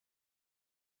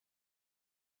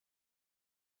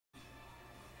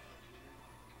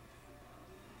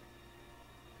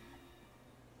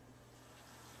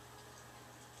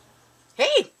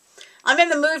I'm in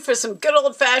the mood for some good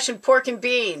old-fashioned pork and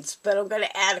beans, but I'm going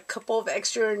to add a couple of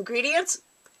extra ingredients,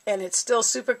 and it's still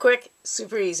super quick,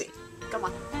 super easy. Come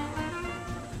on.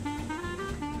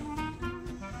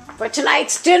 For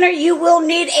tonight's dinner, you will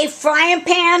need a frying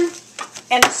pan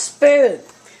and a spoon.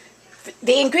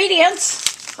 The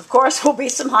ingredients, of course, will be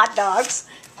some hot dogs,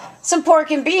 some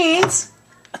pork and beans,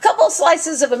 a couple of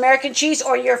slices of American cheese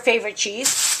or your favorite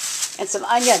cheese, and some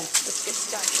onion. Let's get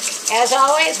started. As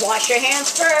always, wash your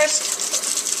hands first.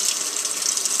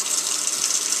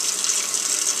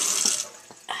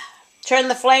 Turn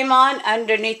the flame on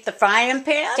underneath the frying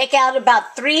pan. Take out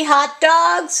about 3 hot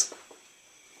dogs.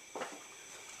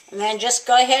 And then just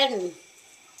go ahead and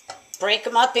break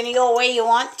them up any old way you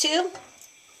want to.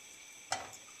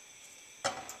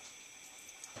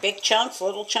 Big chunks,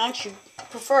 little chunks, you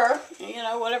prefer. You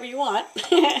know, whatever you want.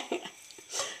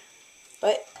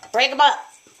 But break them up.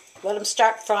 Let them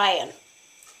start frying.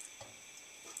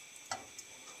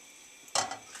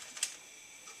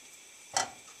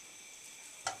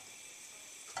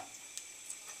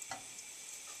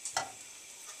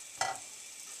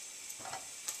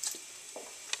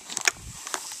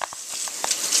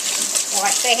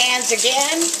 Wash the hands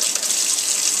again.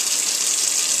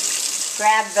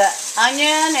 Grab the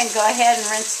onion and go ahead and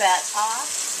rinse that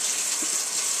off.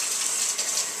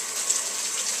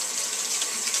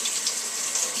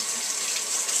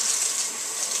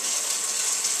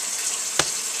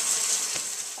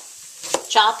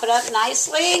 Chop it up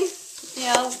nicely.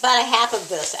 You know, about a half of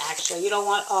this actually. You don't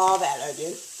want all that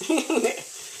onion.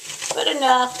 But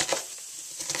enough.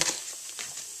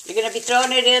 You're going to be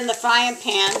throwing it in the frying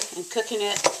pan and cooking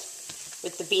it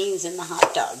with the beans and the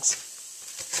hot dogs.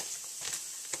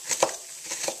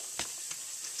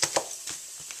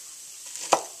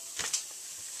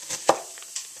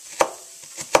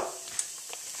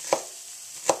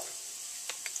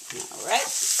 All right.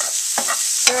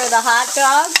 Stir the hot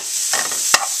dog.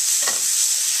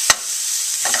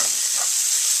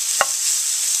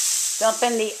 Dump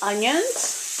in the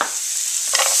onions.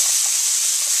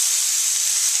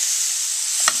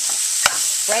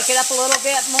 Break it up a little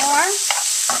bit more.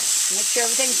 Make sure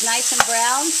everything's nice and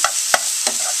brown.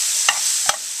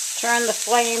 Turn the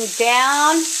flame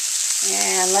down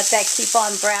and let that keep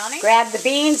on browning. Grab the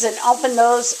beans and open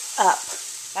those up.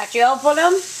 After you open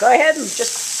them, go ahead and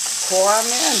just pour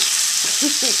them in.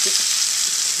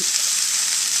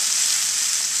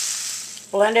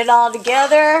 Blend it all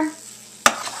together.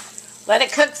 Let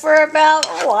it cook for about,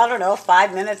 I don't know,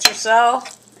 5 minutes or so.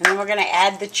 And then we're going to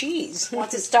add the cheese.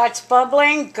 Once it starts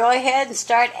bubbling, go ahead and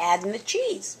start adding the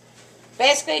cheese.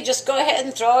 Basically, just go ahead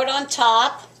and throw it on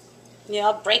top. You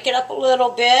know, break it up a little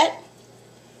bit.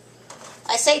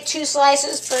 I say 2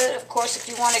 slices, but of course if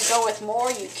you want to go with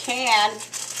more, you can.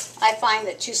 I find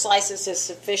that 2 slices is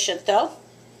sufficient though.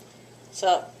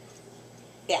 So,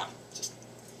 yeah, just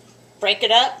break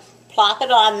it up, plop it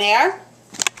on there.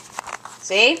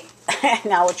 See?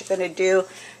 Now what you're going to do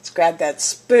is grab that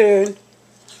spoon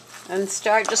and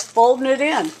start just folding it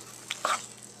in.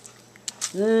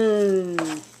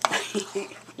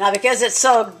 Now because it's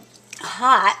so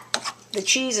hot, the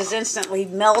cheese is instantly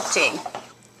melting.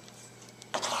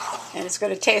 And it's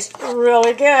going to taste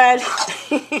really good.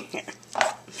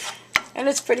 And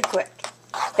it's pretty quick.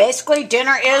 Basically,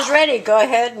 dinner is ready. Go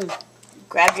ahead and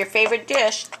grab your favorite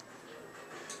dish.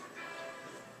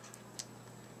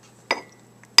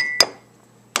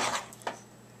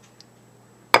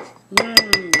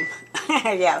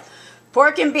 Yeah,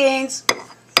 pork and beans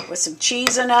with some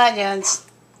cheese and onions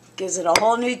gives it a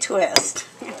whole new twist.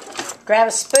 Grab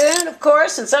a spoon, of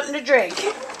course, and something to drink.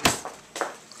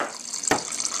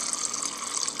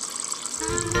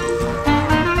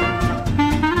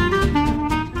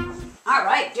 All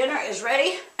right, dinner is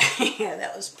ready. Yeah,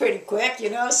 that was pretty quick, you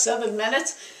know, 7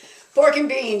 minutes. Pork and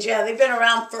beans, yeah, they've been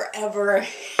around forever.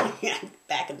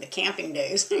 Back in the camping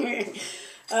days.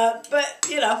 But,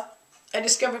 you know, I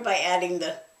discovered by adding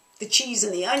the cheese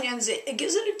and the onions, it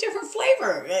gives it a different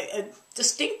flavor, a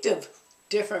distinctive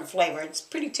different flavor. It's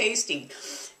pretty tasty.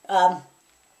 I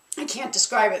can't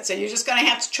describe it, so you're just going to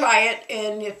have to try it,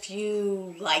 and if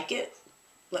you like it,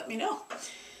 let me know.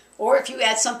 Or if you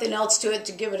add something else to it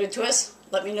to give it a twist,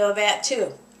 let me know that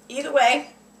too. Either way,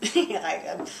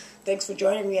 thanks for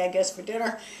joining me, I guess, for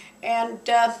dinner. And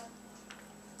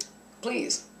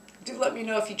please, do let me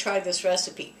know if you tried this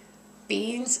recipe.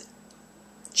 Beans,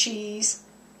 cheese,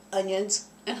 onions,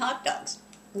 and hot dogs.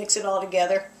 Mix it all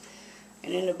together.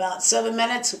 And in about 7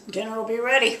 minutes, dinner will be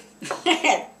ready.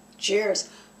 Cheers.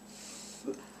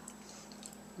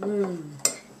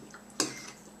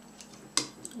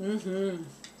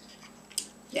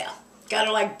 Yeah,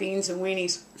 gotta like beans and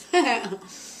weenies.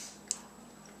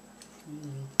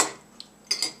 Mm.